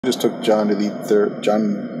Just took John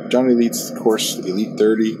Elite's course, Elite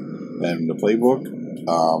 30, and the playbook.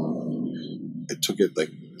 I took it like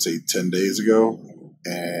say 10 days ago,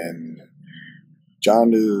 and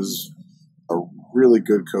John is a really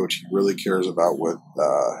good coach. He really cares about what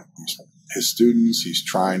his students. He's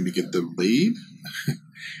trying to get them laid.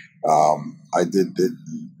 I did it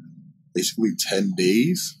basically 10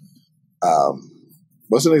 days.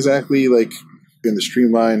 Wasn't exactly like in the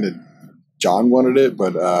streamline that John wanted it,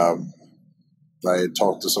 but I had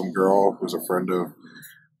talked to some girl who's a friend of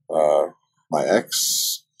my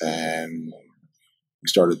ex, and we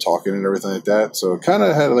started talking and everything like that. So it kind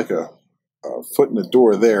of had like a foot in the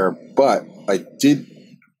door there, but I did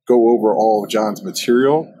go over all of John's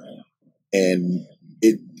material, and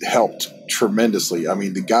it helped tremendously. I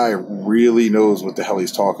mean, the guy really knows what the hell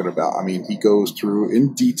he's talking about. I mean, he goes through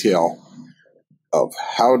in detail of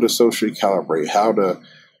how to socially calibrate, how to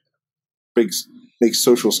make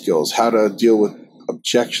social skills, how to deal with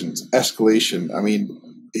objections, escalation. I mean,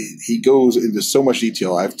 he goes into so much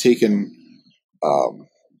detail. I've taken,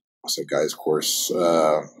 what's that guy's course?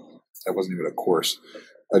 That wasn't even a course.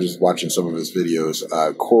 I was just watching some of his videos.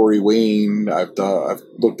 Corey Wayne. I've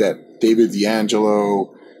looked at David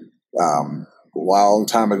D'Angelo. A long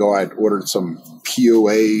time ago, I'd ordered some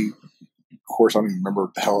POA course. I don't even remember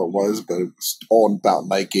what the hell it was, but it was all about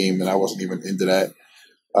night game, and I wasn't even into that.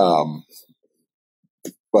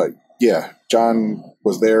 But yeah, John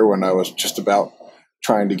was there when I was just about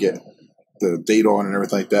trying to get the date on and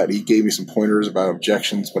everything like that. He gave me some pointers about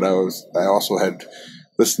objections, but I also had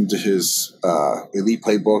listened to his Elite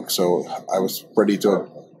playbook, so I was ready to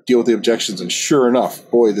deal with the objections. And sure enough,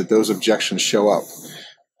 boy, did those objections show up.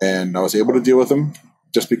 And I was able to deal with them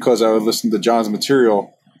just because I would listen to John's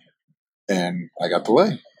material, and I got the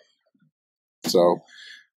lay. So,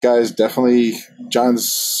 guys, definitely,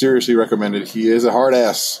 John's seriously recommended. He is a hard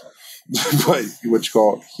ass, but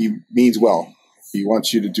he means well. He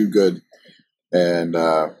wants you to do good, and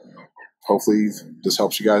hopefully this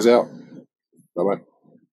helps you guys out. Bye-bye.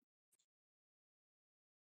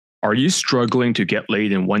 Are you struggling to get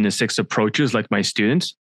laid in 1 to 6 approaches like my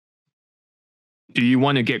students? Do you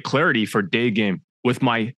want to get clarity for Daygame with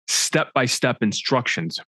my step-by-step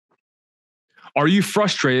instructions? Are you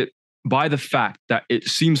frustrated by the fact that it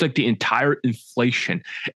seems like the entire inflation,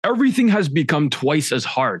 everything has become twice as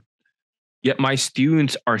hard, yet my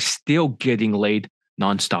students are still getting laid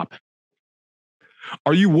nonstop?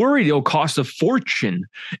 Are you worried it'll cost a fortune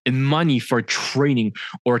in money for training,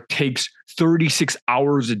 or it takes 36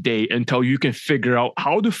 hours a day until you can figure out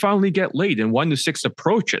how to finally get laid in 1 to 6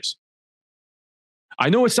 approaches? I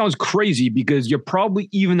know it sounds crazy because you're probably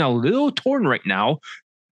even a little torn right now,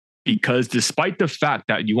 because despite the fact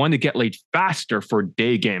that you want to get laid faster for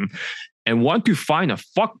Daygame and want to find a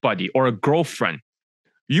fuck buddy or a girlfriend,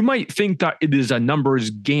 you might think that it is a numbers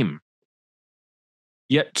game.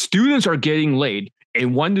 Yet students are getting laid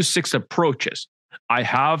in 1 to 6 approaches. I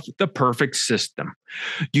have the perfect system.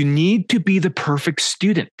 You need to be the perfect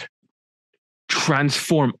student.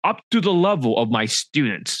 Transform up to the level of my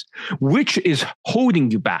students, which is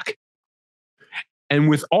holding you back. And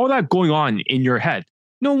with all that going on in your head,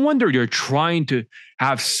 no wonder you're trying to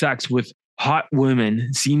have sex with hot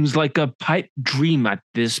women. Seems like a pipe dream at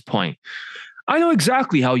this point. I know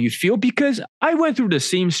exactly how you feel because I went through the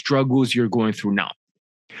same struggles you're going through now.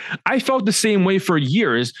 I felt the same way for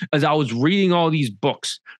years as I was reading all these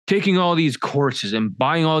books, taking all these courses, and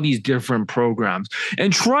buying all these different programs,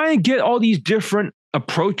 and trying to get all these different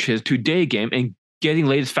approaches to Daygame and getting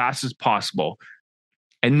laid as fast as possible.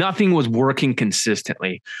 And nothing was working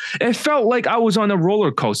consistently. It felt like I was on a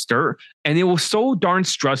roller coaster, and it was so darn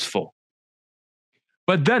stressful.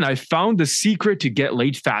 But then I found the secret to get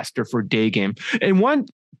laid faster for Daygame and want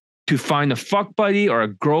to find a fuck buddy or a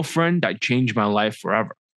girlfriend that changed my life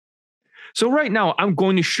forever. So right now, I'm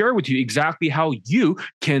going to share with you exactly how you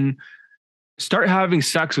can start having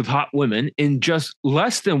sex with hot women in just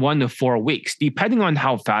less than 1 to 4 weeks, depending on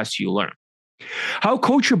how fast you learn. How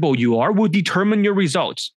coachable you are will determine your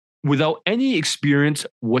results without any experience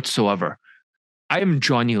whatsoever. I am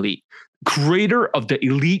Johnny Elite, creator of the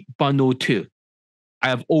Elite Bundle 2. I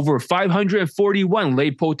have over 541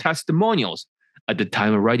 laid po testimonials at the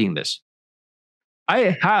time of writing this.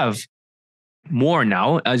 I have more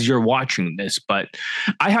now as you're watching this, but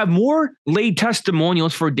I have more laid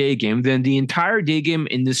testimonials for Daygame than the entire Daygame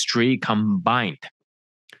industry combined.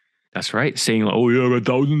 That's right. Saying, oh, you have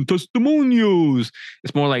 1,000 testimonials.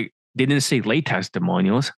 It's more like they didn't say late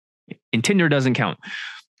testimonials. And Tinder doesn't count.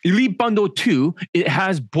 Elite Bundle 2, it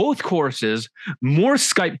has both courses, more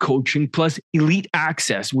Skype coaching, plus elite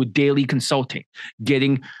access with daily consulting,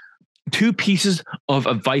 getting 2 pieces of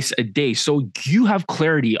advice a day so you have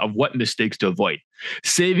clarity of what mistakes to avoid,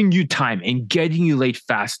 saving you time and getting you late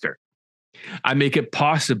faster. I make it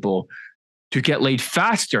possible to get late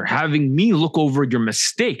faster, having me look over your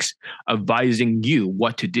mistakes, advising you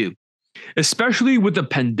what to do. Especially with the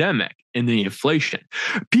pandemic and the inflation,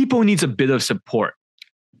 people need a bit of support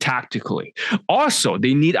tactically. Also,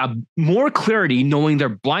 they need more clarity knowing their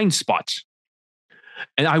blind spots.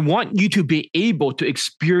 And I want you to be able to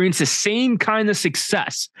experience the same kind of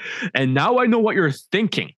success. And now I know what you're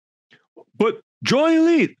thinking. But Johnny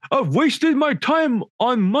Lee, I've wasted my time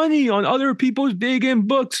on money on other people's Daygame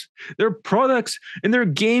books, their products, and their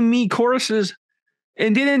Game Me courses,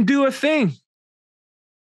 and didn't do a thing.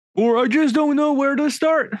 Or I just don't know where to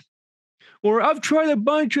start. Or I've tried a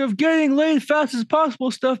bunch of getting laid fast as possible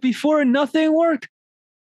stuff before and nothing worked.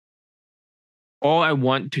 All I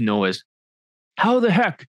want to know is, how the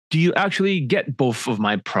heck do you actually get both of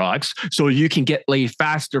my products so you can get laid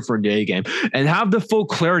faster for Daygame and have the full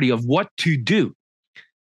clarity of what to do?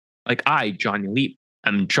 Like I, Johnny Leap,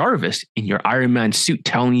 am Jarvis in your Iron Man suit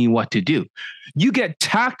telling you what to do. You get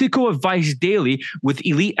tactical advice daily with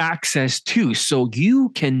elite access too, so you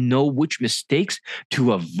can know which mistakes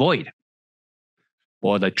to avoid.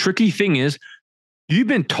 Well, the tricky thing is, you've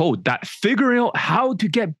been told that figuring out how to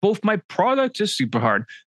get both my products is super hard,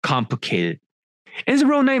 complicated. And it's a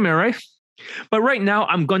real nightmare, right? But right now,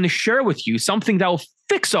 I'm going to share with you something that will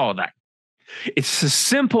fix all that. It's a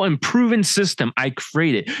simple and proven system I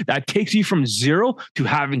created that takes you from 0 to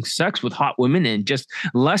having sex with hot women in just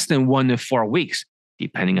less than 1 to 4 weeks,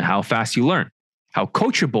 depending on how fast you learn. How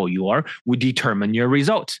coachable you are will determine your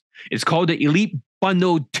results. It's called the Elite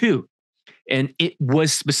Bundle 2, and it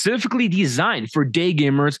was specifically designed for day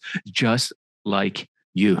gamers just like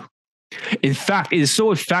you. In fact, it is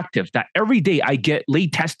so effective that every day I get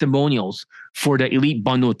late testimonials for the Elite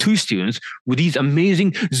Bundle 2 students with these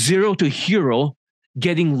amazing 0 to hero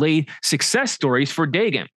getting laid success stories for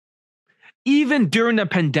Daygame. Even during the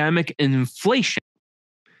pandemic and inflation.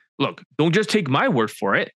 Look, don't just take my word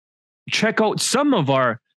for it. Check out some of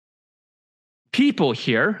our people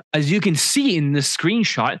here, as you can see in this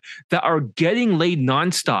screenshot, that are getting laid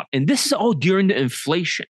nonstop. And this is all during the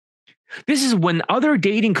inflation. This is when other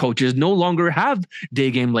dating coaches no longer have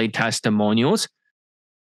Daygame laid testimonials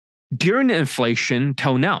during the inflation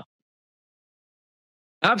till now.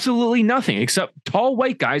 Absolutely nothing except tall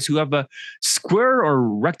white guys who have a square or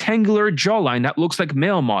rectangular jawline that looks like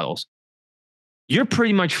male models. You're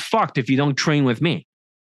pretty much fucked if you don't train with me.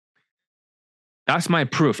 That's my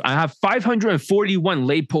proof. I have 541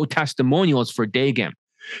 laid po testimonials for Daygame.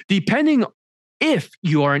 Depending if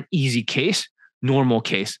you are an easy case, normal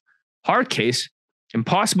case, hard case,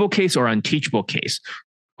 impossible case, or unteachable case,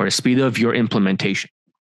 or the speed of your implementation.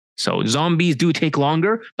 So zombies do take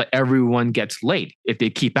longer, but everyone gets laid if they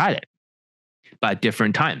keep at it, but at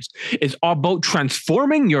different times. It's all about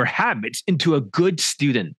transforming your habits into a good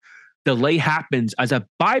student. Delay happens as a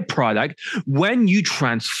byproduct when you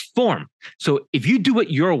transform. So if you do it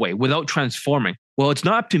your way without transforming, well, it's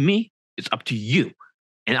not up to me, it's up to you.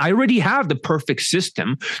 And I already have the perfect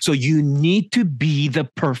system, so you need to be the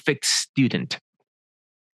perfect student.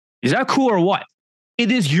 Is that cool or what?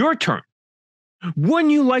 It is your turn.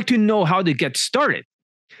 Wouldn't you like to know how to get started?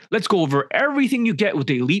 Let's go over everything you get with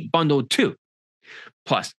the Elite Bundle 2.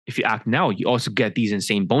 Plus, if you act now, you also get these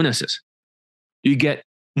insane bonuses. You get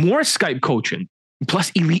more Skype coaching,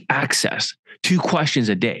 plus elite access, 2 questions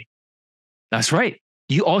a day. That's right.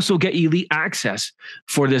 You also get elite access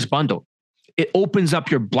for this bundle. It opens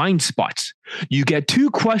up your blind spots. You get 2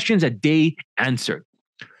 questions a day answered.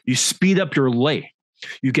 You speed up your lay.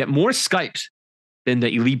 You get more Skypes than the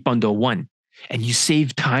Elite Bundle 1, and you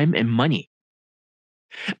save time and money.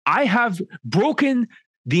 I have broken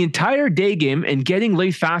the entire Daygame and getting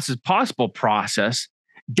laid fast as possible process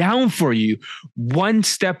down for you 1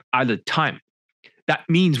 step at a time. That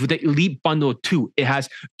means with the Elite Bundle 2, it has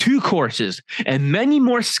 2 courses and many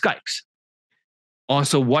more Skypes.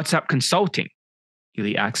 Also, WhatsApp consulting,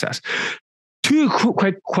 elite access. 2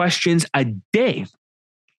 quick questions a day.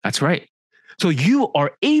 That's right. So you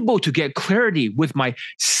are able to get clarity with my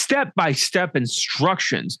step-by-step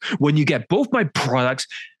instructions. When you get both my products,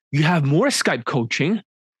 you have more Skype coaching.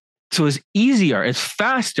 So it's easier, it's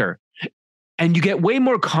faster, and you get way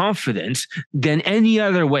more confidence than any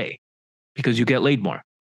other way because you get laid more.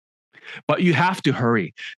 But you have to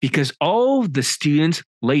hurry because all the students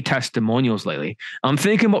lay testimonials lately. I'm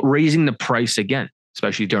thinking about raising the price again,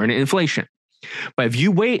 especially during inflation. But if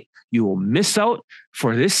you wait, you will miss out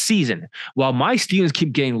for this season while my students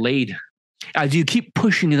keep getting laid as you keep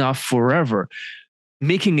pushing it off forever,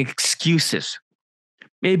 making excuses.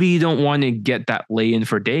 Maybe you don't want to get that lay-in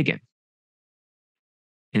for Daygame.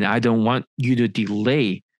 And I don't want you to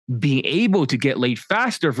delay being able to get laid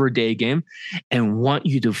faster for Daygame and want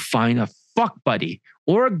you to find a fuck buddy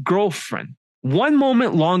or a girlfriend one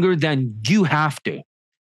moment longer than you have to.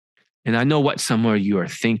 And I know what some of you are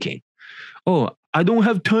thinking. Oh, I don't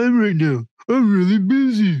have time right now. I'm really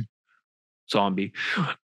busy. Zombie.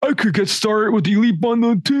 I could get started with the Elite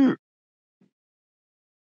Bundle too.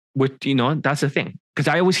 With, that's the thing. Because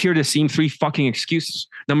I always hear the same 3 fucking excuses.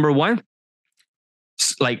 Number 1,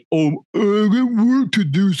 like, oh, I got work to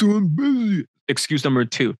do, so I'm busy. Excuse number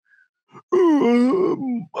 2,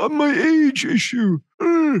 my age issue.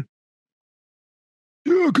 Yeah,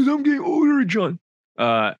 because I'm getting older, John.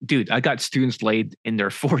 Dude, I got students laid in their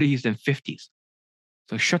 40s and 50s.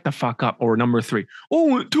 So shut the fuck up. Or number 3,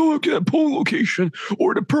 oh, until I get a pole location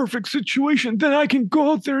or the perfect situation, then I can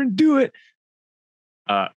go out there and do it.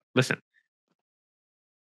 Listen.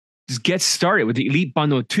 Just get started with the Elite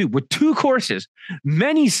Bundle 2 with 2 courses,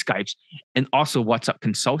 many Skypes, and also WhatsApp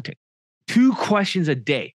consulting. 2 questions a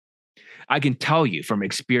day. I can tell you from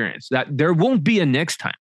experience that there won't be a next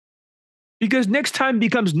time. Because next time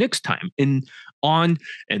becomes next time and on,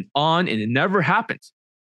 and it never happens.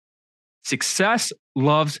 Success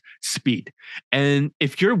loves speed. And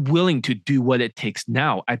if you're willing to do what it takes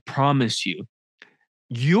now, I promise you,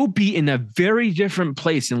 you'll be in a very different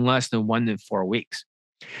place in less than 1 to 4 weeks.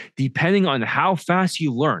 Depending on how fast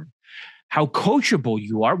you learn, how coachable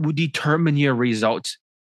you are will determine your results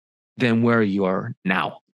than where you are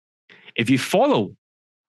now. If you follow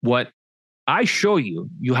what I show you,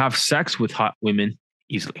 you have sex with hot women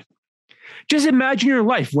easily. Just imagine your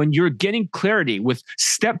life when you're getting clarity with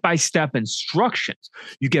step-by-step instructions.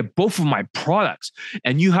 You get both of my products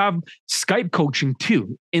and you have Skype coaching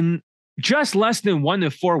too in just less than 1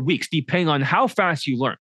 to 4 weeks, depending on how fast you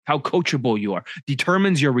learn. How coachable you are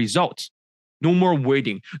determines your results. No more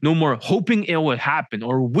waiting, no more hoping it will happen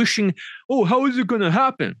or wishing, oh, how is it going to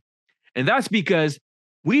happen? And that's because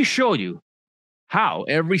we show you how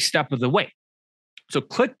every step of the way. So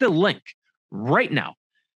click the link right now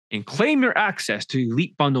and claim your access to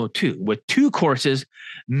Elite Bundle 2 with 2 courses,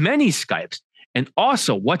 many Skypes, and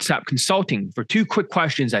also WhatsApp consulting for 2 quick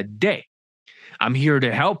questions a day. I'm here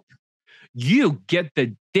to help you get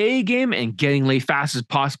the Daygame and getting laid fast as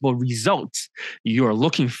possible results you're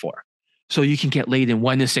looking for. So you can get laid in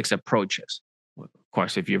 1 to 6 approaches. Of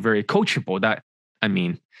course, if you're very coachable,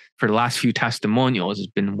 for the last few testimonials,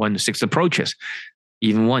 it's been 1 to 6 approaches,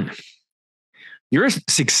 even 1. Your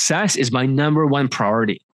success is my number 1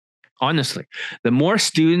 priority. Honestly, the more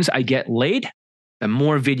students I get laid, the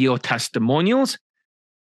more video testimonials,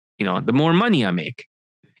 the more money I make.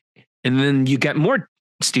 And then you get more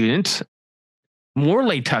students, more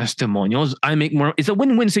late testimonials, I make more. It's a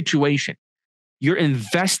win-win situation. You're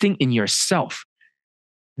investing in yourself.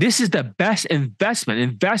 This is the best investment.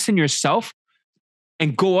 Invest in yourself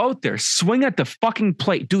and go out there, swing at the fucking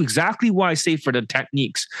plate. Do exactly what I say for the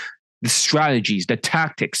techniques, the strategies, the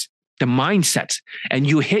tactics, the mindsets, and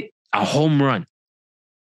you hit a home run.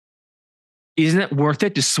 Isn't it worth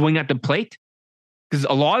it to swing at the plate? Because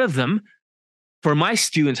a lot of them, for my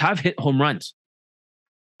students, have hit home runs.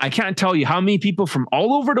 I can't tell you how many people from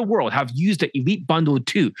all over the world have used the Elite Bundle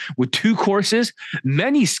 2 with 2 courses,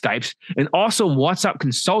 many Skypes, and also WhatsApp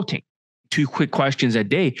consulting, 2 quick questions a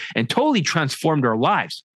day, and totally transformed their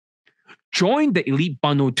lives. Join the Elite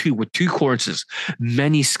Bundle 2 with 2 courses,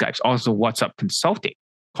 many Skypes, also WhatsApp consulting,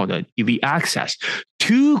 called the Elite Access.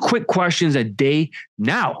 2 quick questions a day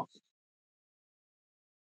now.